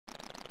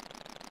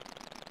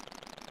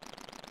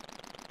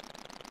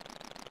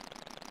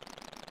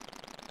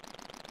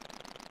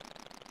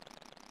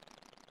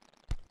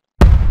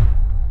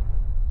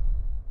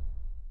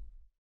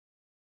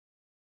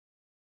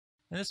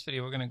In this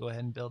video, we're going to go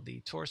ahead and build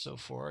the torso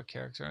for a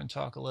character and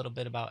talk a little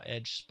bit about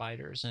edge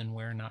spiders and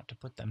where not to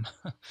put them.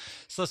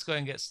 So let's go ahead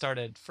and get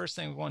started. First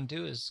thing we want to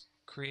do is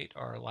create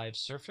our live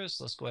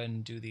surface. Let's go ahead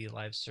and do the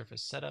live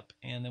surface setup,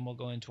 and then we'll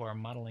go into our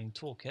modeling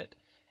toolkit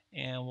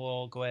and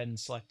we'll go ahead and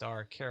select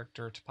our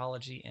character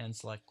topology and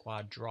select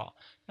quad draw.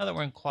 Now that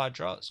we're in quad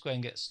draw, let's go ahead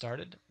and get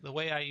started. The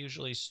way I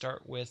usually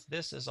start with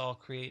this is I'll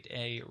create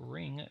a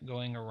ring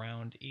going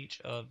around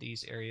each of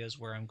these areas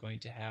where I'm going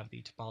to have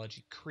the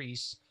topology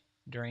crease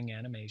during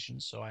animation.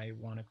 So I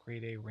want to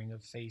create a ring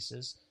of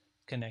faces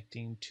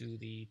connecting to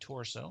the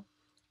torso.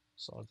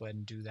 So I'll go ahead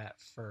and do that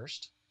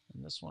first.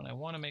 And this one, I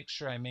want to make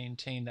sure I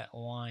maintain that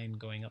line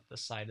going up the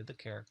side of the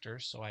character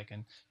so I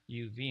can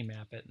UV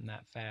map it in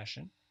that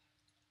fashion.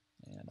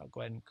 And I'll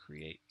go ahead and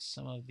create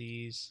some of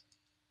these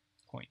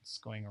points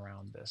going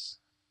around this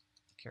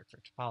character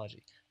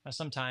topology. Now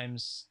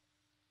sometimes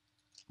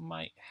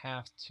might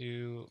have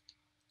to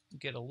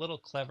get a little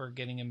clever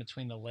getting in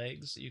between the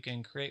legs. You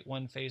can create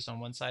one face on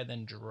one side,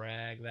 then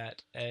drag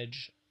that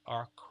edge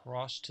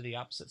across to the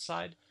opposite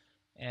side,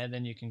 and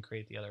then you can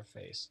create the other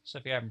face. So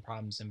if you're having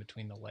problems in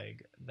between the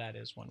leg, that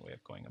is one way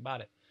of going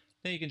about it.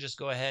 Then you can just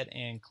go ahead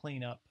and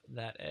clean up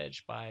that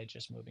edge by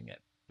just moving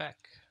it back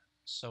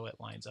so it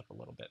lines up a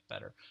little bit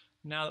better.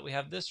 Now that we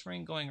have this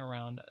ring going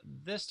around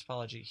this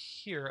topology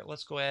here,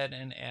 let's go ahead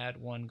and add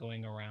one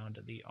going around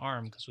the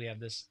arm because we have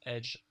this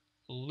edge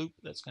loop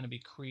that's going to be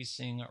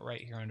creasing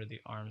right here under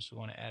the arm. So we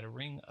want to add a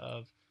ring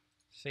of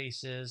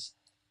faces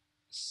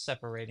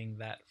separating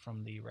that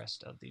from the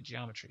rest of the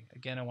geometry.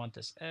 Again, I want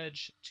this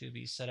edge to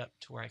be set up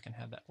to where I can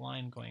have that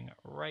line going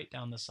right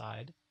down the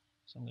side.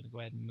 So I'm going to go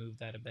ahead and move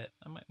that a bit.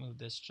 I might move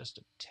this just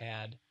a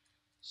tad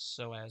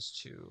so as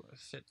to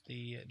fit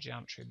the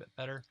geometry a bit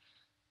better,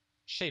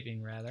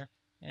 shaping rather.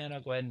 And I'll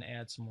go ahead and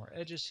add some more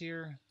edges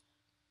here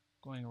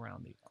going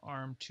around the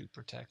arm to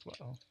protect,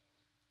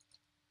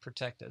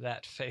 protect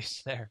that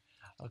face there.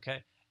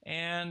 Okay,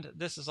 and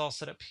this is all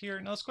set up here.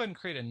 Now let's go ahead and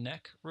create a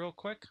neck real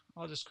quick.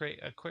 I'll just create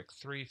a quick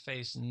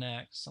three-face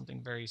neck,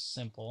 something very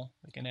simple.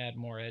 We can add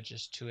more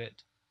edges to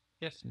it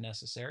if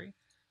necessary.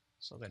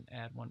 So then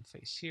add one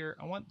face here.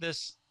 I want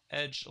this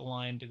edge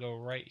line to go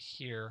right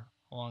here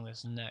along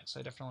this neck, so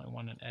I definitely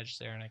want an edge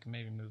there, and I can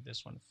maybe move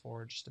this one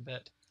forward just a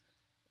bit.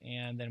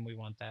 And then we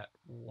want that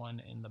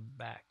one in the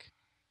back.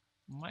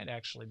 Might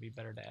actually be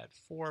better to add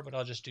 4, but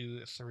I'll just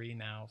do 3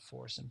 now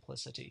for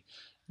simplicity.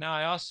 Now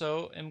I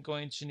also am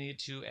going to need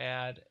to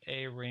add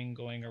a ring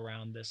going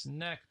around this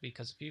neck,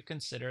 because if you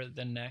consider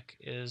the neck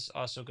is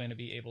also going to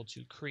be able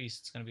to crease,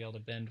 it's going to be able to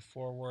bend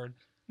forward,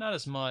 not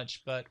as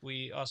much, but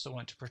we also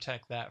want to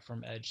protect that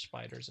from edge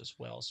spiders as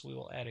well. So we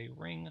will add a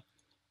ring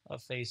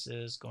of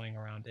faces going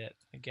around it.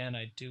 Again,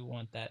 I do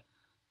want that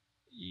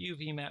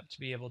UV map to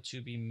be able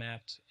to be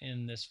mapped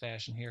in this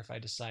fashion here if I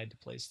decide to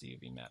place the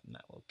UV map in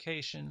that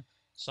location.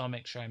 So I'll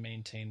make sure I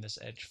maintain this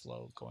edge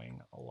flow going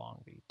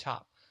along the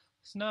top.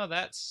 So now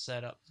that's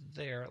set up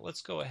there.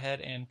 Let's go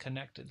ahead and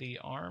connect the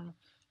arm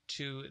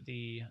to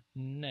the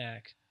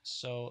neck.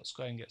 So let's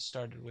go ahead and get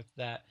started with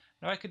that.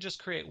 Now I could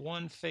just create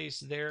one face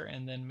there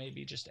and then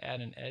maybe just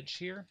add an edge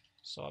here.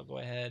 So I'll go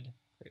ahead,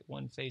 create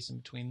one face in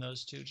between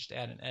those two, just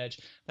add an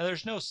edge. Now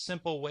there's no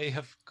simple way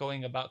of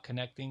going about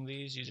connecting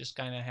these. You just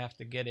kind of have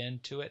to get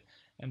into it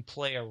and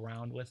play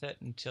around with it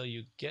until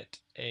you get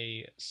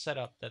a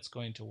setup that's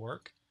going to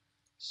work.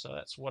 So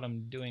that's what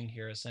I'm doing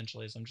here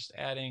essentially, is I'm just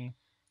adding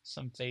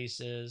some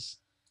faces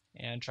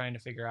and trying to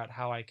figure out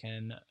how I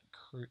can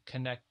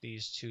connect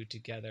these two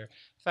together.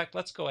 In fact,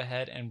 let's go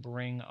ahead and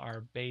bring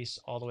our base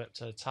all the way up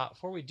to the top.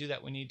 Before we do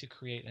that, we need to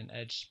create an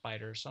edge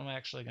spider. So I'm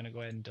actually going to go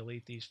ahead and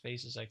delete these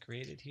faces I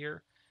created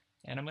here,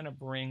 and I'm going to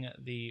bring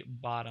the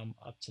bottom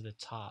up to the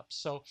top.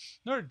 So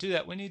in order to do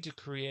that, we need to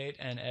create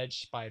an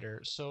edge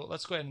spider. So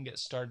let's go ahead and get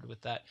started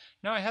with that.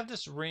 Now I have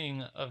this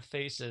ring of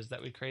faces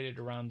that we created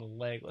around the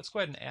leg. Let's go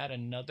ahead and add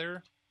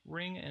another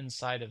ring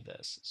inside of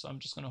this. So I'm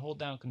just going to hold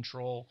down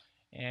Control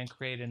and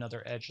create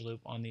another edge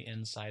loop on the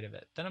inside of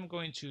it. Then I'm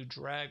going to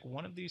drag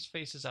one of these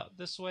faces out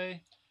this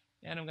way,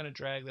 and I'm going to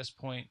drag this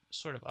point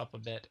sort of up a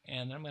bit,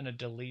 and then I'm going to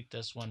delete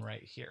this one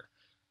right here.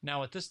 Now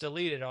with this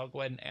deleted, I'll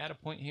go ahead and add a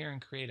point here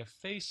and create a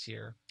face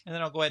here, and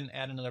then I'll go ahead and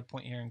add another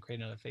point here and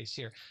create another face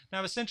here. Now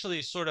I've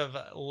essentially sort of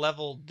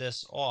leveled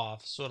this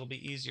off so it'll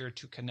be easier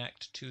to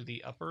connect to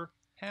the upper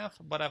half,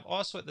 but I've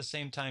also at the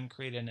same time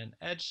created an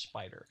edge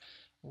spider.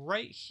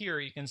 Right here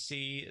you can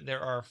see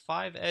there are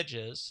 5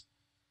 edges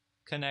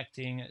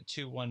connecting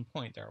to one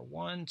point. There are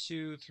 1,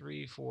 2,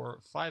 3, 4,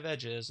 5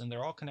 edges, and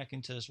they're all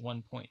connecting to this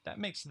one point. That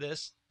makes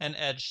this an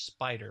edge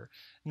spider.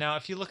 Now,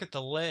 if you look at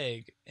the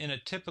leg, in a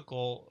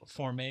typical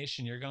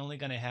formation, you're only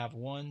going to have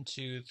 1,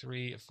 2,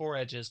 3, 4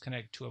 edges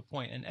connect to a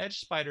point. An edge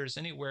spider is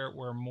anywhere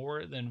where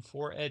more than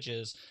 4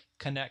 edges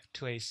connect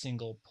to a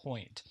single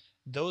point.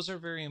 Those are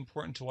very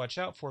important to watch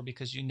out for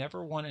because you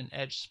never want an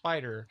edge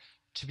spider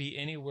to be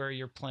anywhere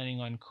you're planning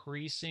on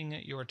creasing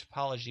your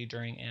topology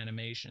during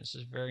animation. This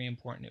is very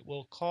important. It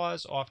will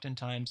cause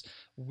oftentimes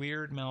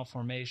weird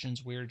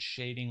malformations, weird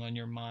shading on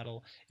your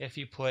model if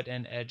you put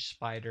an edge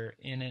spider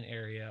in an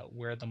area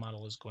where the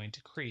model is going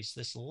to crease.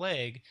 This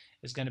leg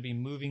is going to be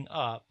moving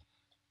up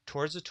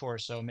towards the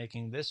torso,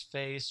 making this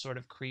face sort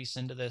of crease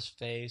into this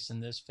face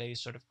and this face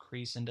sort of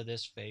crease into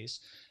this face.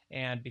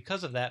 And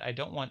because of that, I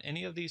don't want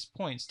any of these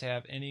points to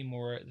have any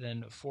more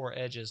than 4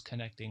 edges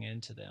connecting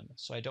into them.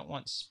 So I don't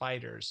want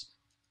spiders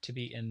to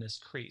be in this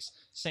crease.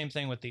 Same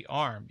thing with the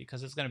arm,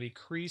 because it's going to be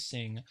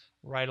creasing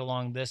right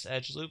along this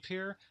edge loop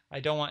here. I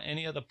don't want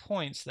any of the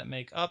points that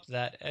make up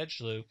that edge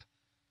loop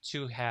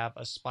to have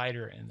a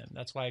spider in them.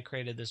 That's why I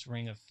created this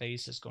ring of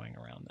faces going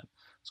around them.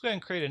 Let's go ahead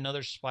and create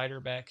another spider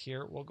back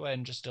here. We'll go ahead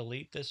and just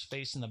delete this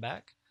face in the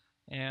back,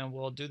 and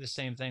we'll do the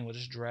same thing. We'll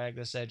just drag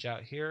this edge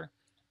out here,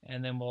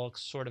 and then we'll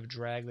sort of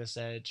drag this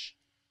edge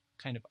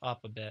kind of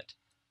up a bit,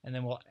 and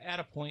then we'll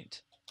add a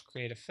point,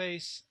 create a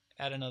face,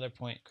 add another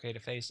point, create a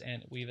face,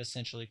 and we've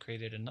essentially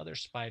created another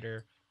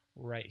spider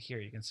right here.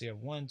 You can see I have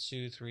 1,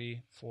 2,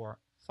 3, 4,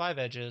 5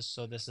 edges,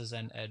 so this is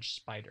an edge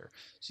spider.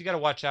 So you got to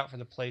watch out for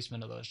the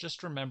placement of those.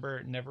 Just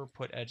remember, never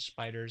put edge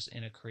spiders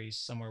in a crease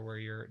somewhere where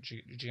your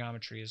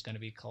geometry is going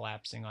to be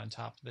collapsing on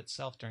top of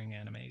itself during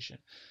animation.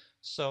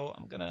 So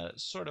I'm going to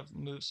sort of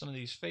move some of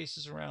these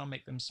faces around,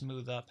 make them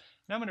smooth up.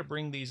 Now I'm going to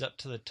bring these up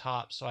to the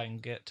top so I can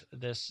get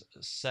this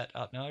set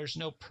up. Now there's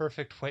no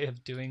perfect way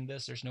of doing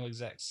this. There's no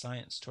exact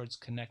science towards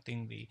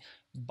connecting the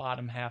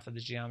bottom half of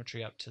the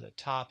geometry up to the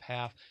top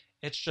half.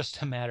 It's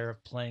just a matter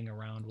of playing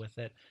around with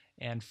it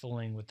and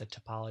fooling with the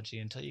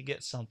topology until you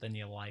get something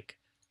you like.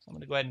 So I'm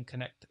going to go ahead and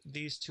connect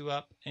these two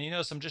up. And you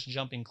notice I'm just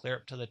jumping clear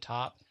up to the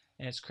top,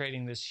 and it's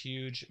creating this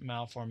huge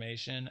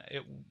malformation.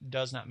 It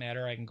does not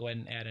matter. I can go ahead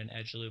and add an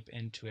edge loop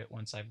into it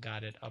once I've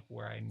got it up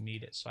where I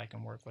need it so I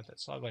can work with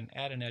it. So I'll go ahead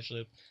and add an edge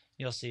loop.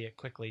 You'll see it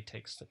quickly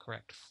takes the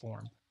correct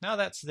form. Now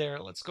that's there,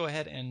 let's go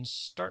ahead and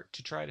start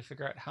to try to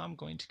figure out how I'm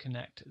going to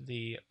connect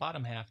the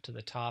bottom half to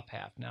the top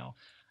half. Now,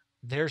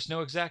 there's no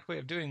exact way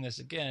of doing this.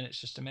 Again,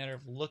 it's just a matter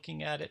of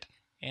looking at it,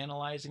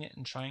 analyzing it,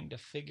 and trying to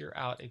figure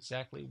out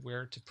exactly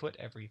where to put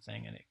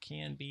everything, and it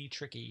can be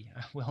tricky,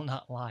 I will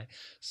not lie.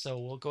 So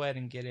we'll go ahead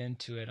and get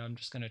into it. I'm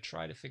just going to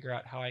try to figure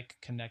out how I can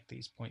connect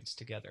these points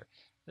together.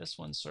 This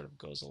one sort of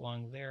goes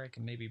along there. I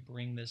can maybe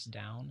bring this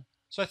down.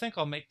 So I think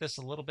I'll make this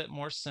a little bit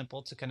more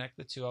simple to connect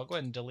the two. I'll go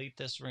ahead and delete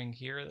this ring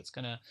here. That's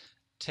going to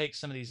take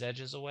some of these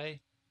edges away,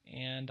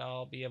 and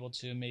I'll be able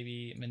to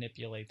maybe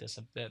manipulate this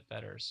a bit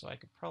better. So I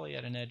could probably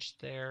add an edge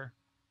there,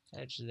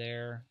 edge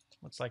there.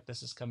 Looks like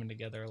this is coming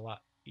together a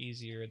lot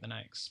easier than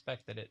I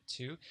expected it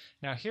to.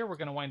 Now here we're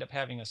going to wind up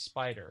having a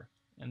spider,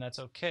 and that's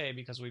okay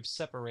because we've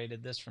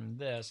separated this from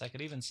this. I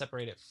could even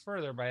separate it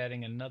further by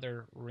adding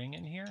another ring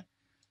in here.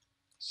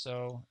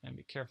 So, and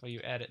be careful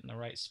you add it in the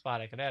right spot.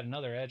 I could add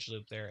another edge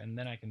loop there, and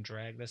then I can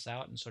drag this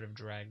out and sort of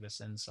drag this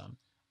in some.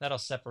 That'll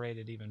separate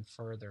it even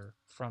further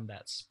from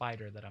that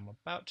spider that I'm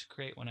about to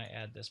create when I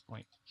add this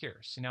point here.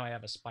 See, now I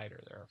have a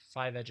spider. There are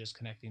 5 edges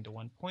connecting to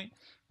one point,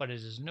 but it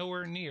is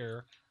nowhere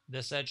near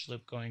this edge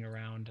loop going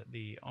around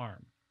the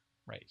arm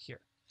right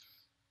here,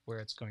 where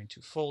it's going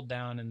to fold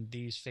down and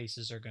these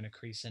faces are going to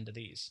crease into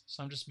these.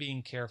 So I'm just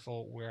being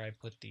careful where I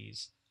put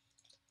these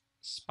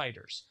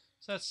spiders.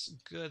 So that's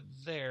good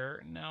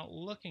there. Now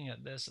looking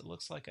at this, it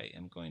looks like I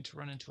am going to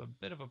run into a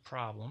bit of a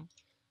problem.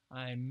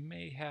 I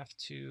may have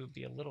to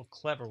be a little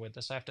clever with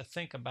this. I have to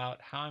think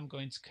about how I'm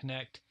going to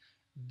connect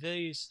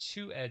these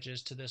 2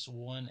 edges to this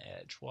one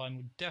edge. Well,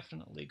 I'm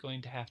definitely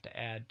going to have to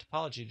add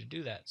topology to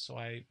do that. So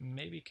I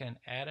maybe can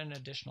add an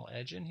additional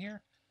edge in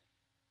here.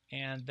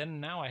 And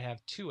then now I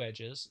have 2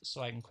 edges,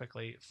 so I can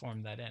quickly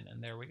form that in.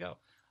 And there we go.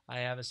 I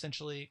have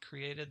essentially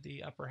created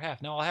the upper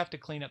half. Now I'll have to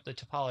clean up the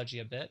topology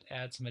a bit,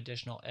 add some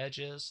additional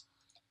edges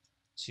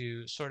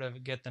to sort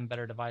of get them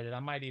better divided. I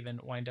might even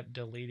wind up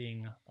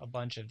deleting a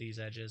bunch of these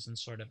edges and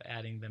sort of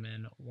adding them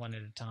in one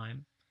at a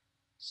time.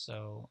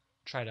 So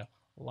try to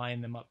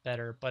line them up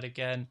better. But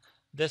again,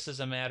 this is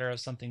a matter of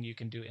something you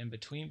can do in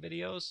between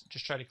videos.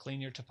 Just try to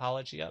clean your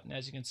topology up. And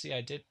as you can see,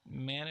 I did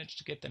manage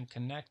to get them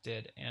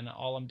connected. And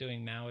all I'm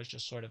doing now is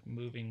just sort of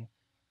moving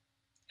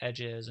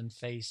edges and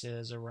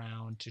faces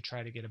around to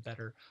try to get a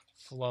better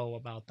flow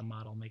about the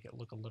model, make it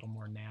look a little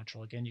more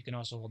natural. Again, you can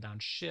also hold down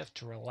Shift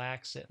to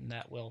relax it, and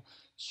that will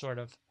sort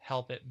of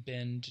help it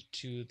bend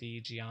to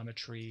the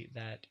geometry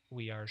that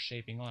we are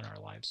shaping on our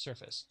live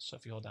surface. So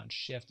if you hold down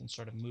Shift and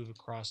sort of move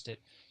across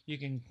it, you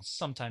can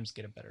sometimes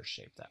get a better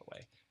shape that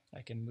way. I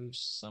can move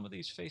some of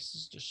these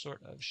faces to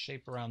sort of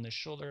shape around this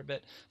shoulder a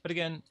bit. But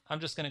again, I'm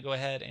just going to go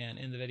ahead and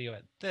end the video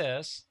at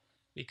this,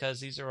 because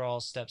these are all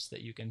steps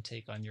that you can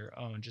take on your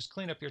own. Just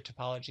clean up your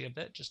topology a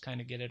bit, just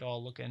kind of get it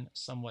all looking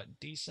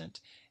somewhat decent.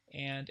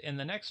 And in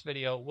the next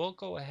video, we'll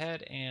go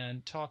ahead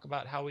and talk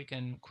about how we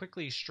can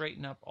quickly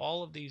straighten up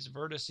all of these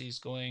vertices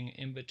going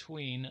in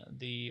between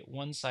the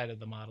one side of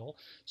the model,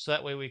 so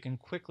that way we can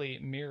quickly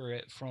mirror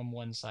it from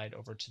one side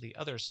over to the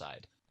other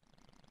side.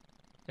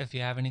 If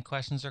you have any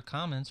questions or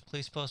comments,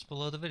 please post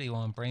below the video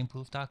on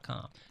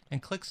brainpoof.com and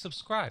click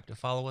subscribe to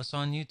follow us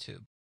on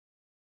YouTube.